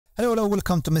Hello,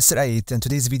 welcome to Mr. 8. In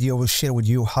today's video, I will share with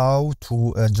you how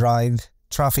to drive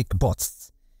traffic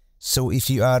bots. So if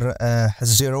you are a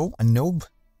noob,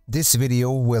 this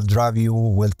video will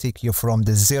take you from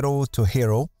the zero to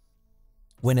hero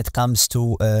when it comes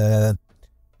to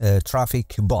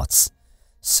traffic bots.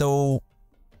 So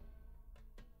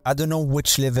I don't know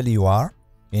which level you are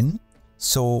in.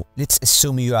 So let's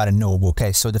assume you are a noob.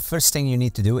 Okay, so the first thing you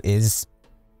need to do is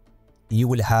you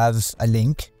will have a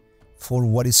link for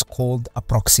what is called a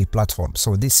proxy platform.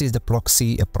 So this is the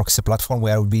proxy platform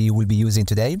where we will be using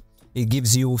today. It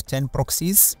gives you 10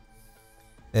 proxies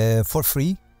for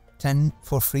free, 10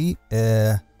 for free,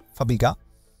 Fabiga,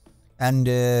 and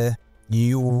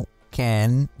you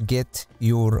can get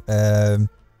your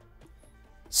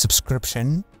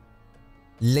subscription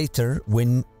later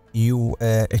when you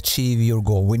achieve your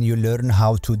goal. When you learn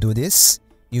how to do this,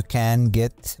 you can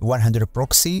get 100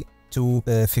 proxy to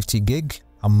 50 gig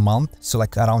a month, so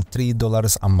like around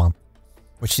 $3 a month,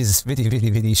 which is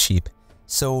very cheap.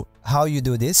 So how you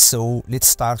do this? So let's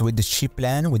start with the cheap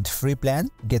plan, with the free plan.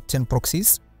 Get 10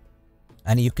 proxies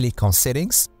and you click on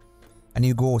settings and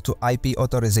you go to IP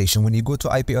authorization. When you go to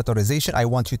IP authorization, I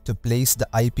want you to place the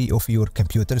IP of your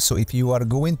computer. So if you are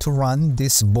going to run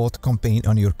this bot campaign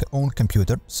on your own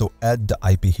computer, so add the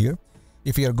IP here.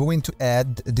 If you are going to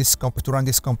add this to run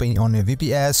this campaign on a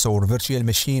VPS or virtual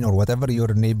machine or whatever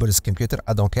your neighbor's computer,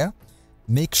 I don't care,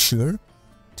 make sure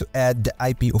to add the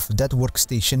IP of that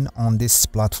workstation on this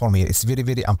platform here. It's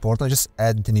very important. Just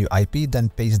add the new IP, then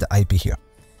paste the IP here.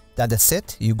 That's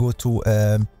it. You go to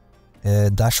a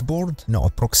dashboard, no, a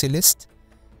proxy list,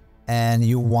 and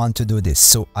you want to do this.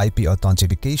 So IP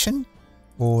authentication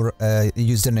or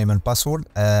username and password,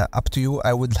 up to you.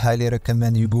 I would highly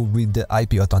recommend you go with the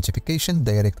IP authentication,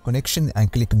 direct connection,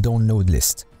 and click download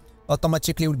list.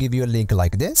 Automatically will give you a link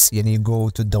like this, and you go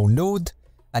to download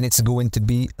and it's going to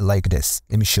be like this.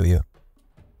 Let me show you.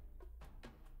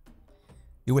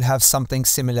 You will have something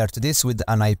similar to this with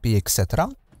an IP, etc.,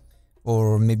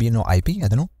 or maybe no IP, I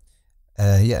don't know.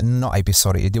 Yeah, no IP,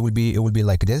 sorry. It will be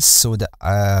like this. So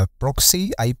the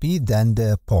proxy IP, then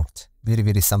the port.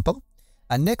 Very simple.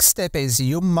 And next step is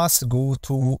you must go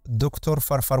to Dr.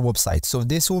 Farfar website. So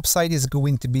this website is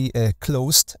going to be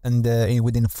closed and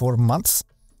within 4 months.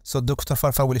 So Dr.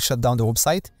 Farfar will shut down the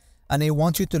website, and I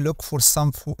want you to look for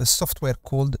some software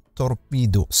called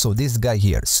Torpedo. So this guy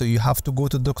here. So you have to go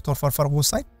to Dr. Farfar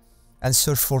website and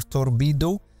search for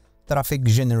Torpedo traffic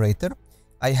generator.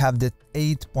 I have the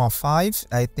 8.5.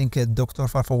 I think Dr.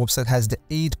 Farfar website has the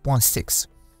 8.6.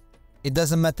 It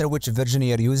doesn't matter which version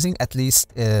you're using, at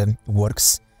least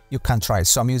works. You can try.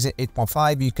 So I'm using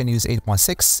 8.5, you can use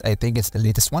 8.6. I think it's the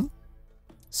latest one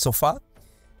so far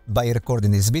by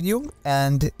recording this video,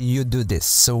 and you do this.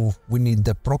 So we need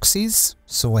the proxies.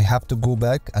 So I have to go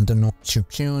back. I don't know.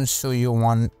 So you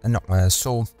want, no,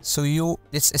 so you,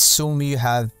 let's assume you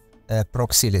have a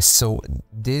proxy list. So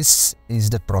this is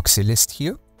the proxy list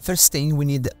here. First thing, we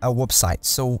need a website.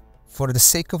 So for the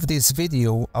sake of this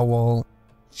video, I will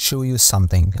show you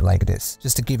something like this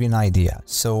just to give you an idea.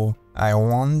 So I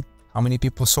want, how many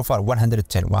people so far?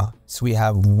 110. Wow. So we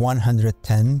have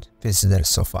 110 visitors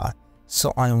so far.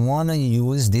 So I want to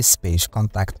use this page,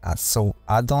 contact us. So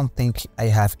I don't think I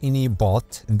have any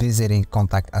bot visiting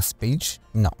contact us page.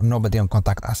 No, nobody on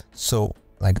contact us. So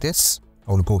like this,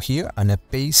 I will go here and I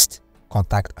paste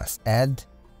contact us, add.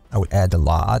 I will add a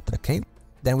lot. Okay,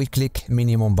 then we click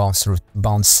minimum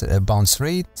bounce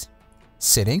rate.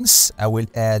 Settings, I will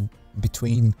add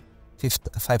between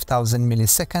 5,000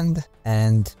 millisecond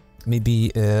and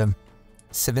maybe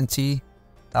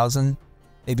 70,000,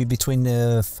 maybe between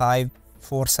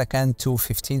 4 seconds to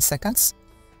 15 seconds,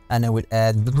 and I will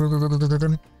add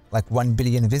like 1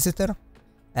 billion visitor.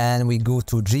 And we go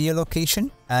to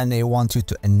geolocation, and I want you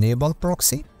to enable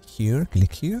proxy here.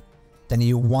 Click here. Then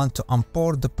you want to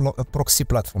import the proxy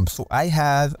platform. So I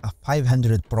have a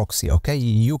 500 proxy. Okay,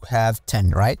 you have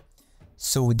 10, right?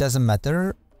 So it doesn't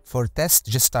matter. For test,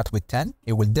 just start with 10.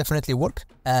 It will definitely work,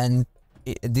 and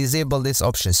disable this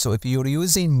option. So if you're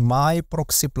using my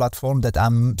proxy platform that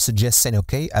I'm suggesting,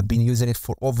 okay, I've been using it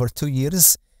for over 2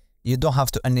 years, you don't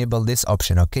have to enable this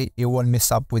option. Okay, it will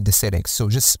mess up with the settings. So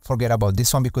just forget about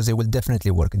this one because it will definitely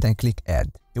work. Then click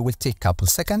add. It will take a couple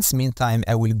seconds. Meantime,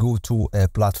 I will go to a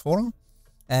platform,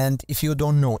 and if you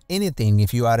don't know anything,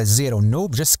 if you are a zero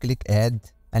noob, just click add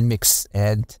and mix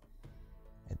add.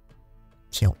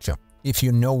 Chill. If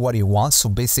you know what you want, so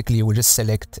basically you will just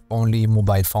select only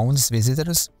mobile phones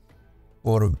visitors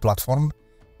or platform,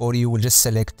 or you will just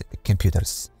select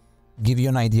computers. Give you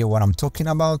an idea what I'm talking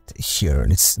about here.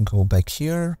 Let's go back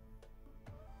here.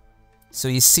 So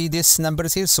you see these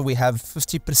numbers here. So we have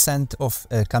 50% of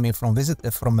coming from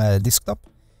desktop.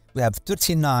 We have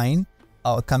 39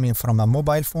 coming from a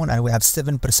mobile phone, and we have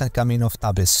 7% coming off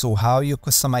tablet. So how you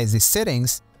customize these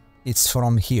settings? It's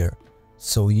from here.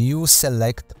 So you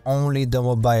select only the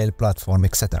mobile platform,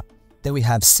 etc. Then we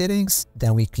have settings.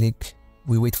 Then we click.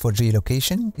 We wait for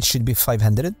geolocation. It should be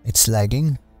 500. It's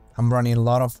lagging. I'm running a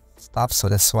lot of stuff, so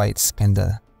that's why it's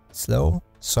kinda slow.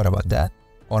 Sorry about that.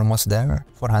 Almost there.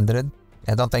 400.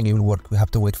 I don't think it will work. We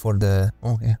have to wait for the...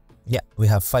 Oh, yeah. Yeah, we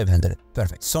have 500.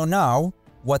 Perfect. So now,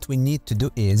 what we need to do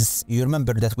is, you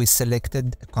remember that we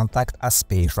selected Contact Us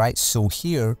page, right? So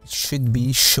here, it should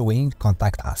be showing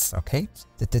Contact Us, okay?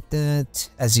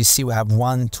 As you see, we have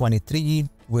 123.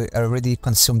 We already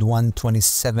consumed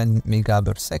 127 mega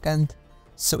per second.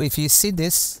 So if you see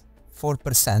this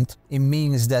 4%, it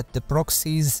means that the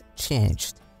proxies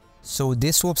changed. So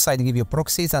this website give you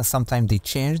proxies, and sometimes they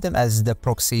change them as the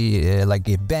proxy like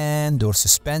get banned or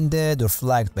suspended or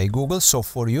flagged by Google. So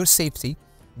for your safety,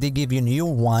 they give you new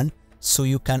one so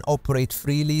you can operate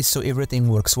freely, so everything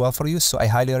works well for you. So I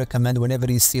highly recommend,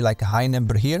 whenever you see like a high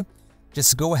number here,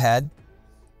 just go ahead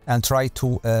and try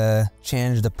to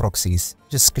change the proxies.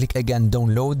 Just click again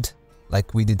download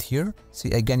like we did here.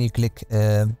 See, again you click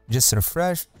just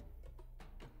refresh.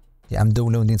 Yeah, I'm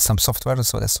downloading some software,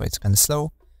 so that's why it's kind of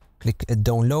slow. Click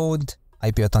download,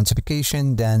 IP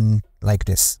authentication, then like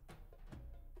this.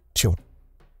 Sure.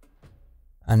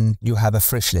 And you have a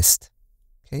fresh list.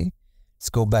 Okay. Let's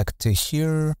go back to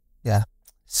here. Yeah,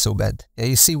 so bad. Yeah,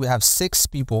 you see we have 6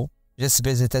 people just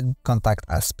visited Contact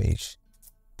Us page.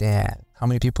 Damn. How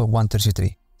many people?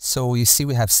 133. So you see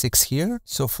we have 6 here.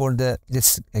 So for the,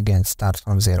 this again, start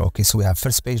from 0. Okay, so we have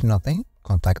first page, nothing.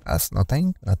 Contact Us,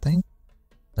 nothing.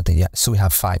 Yeah, so we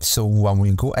have 5. So when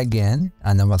we go again,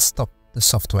 and then we'll stop the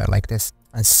software like this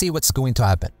and see what's going to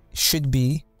happen. It should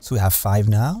be, so we have 5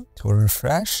 now. To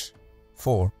refresh,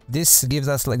 4. This gives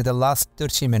us like the last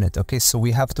 30 minutes. Okay, so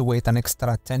we have to wait an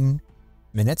extra 10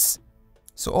 minutes.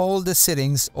 So all the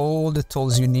settings, all the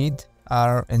tools you need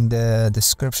are in the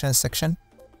description section.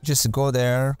 Just go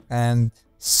there and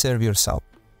serve yourself.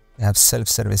 We have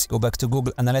self-service. Go back to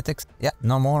Google Analytics. Yeah,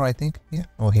 no more, I think. Yeah.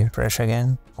 Oh, here. Fresh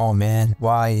again. Oh, man.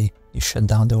 Why? You shut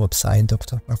down the website,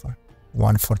 Dr.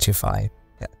 145.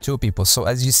 Yeah, 2 people. So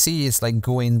as you see, it's like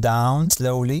going down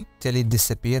slowly till it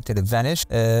disappears, till it vanishes.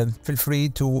 Feel free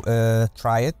to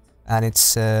try it. And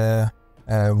it's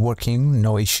working.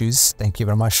 No issues. Thank you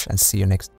very much, and see you next.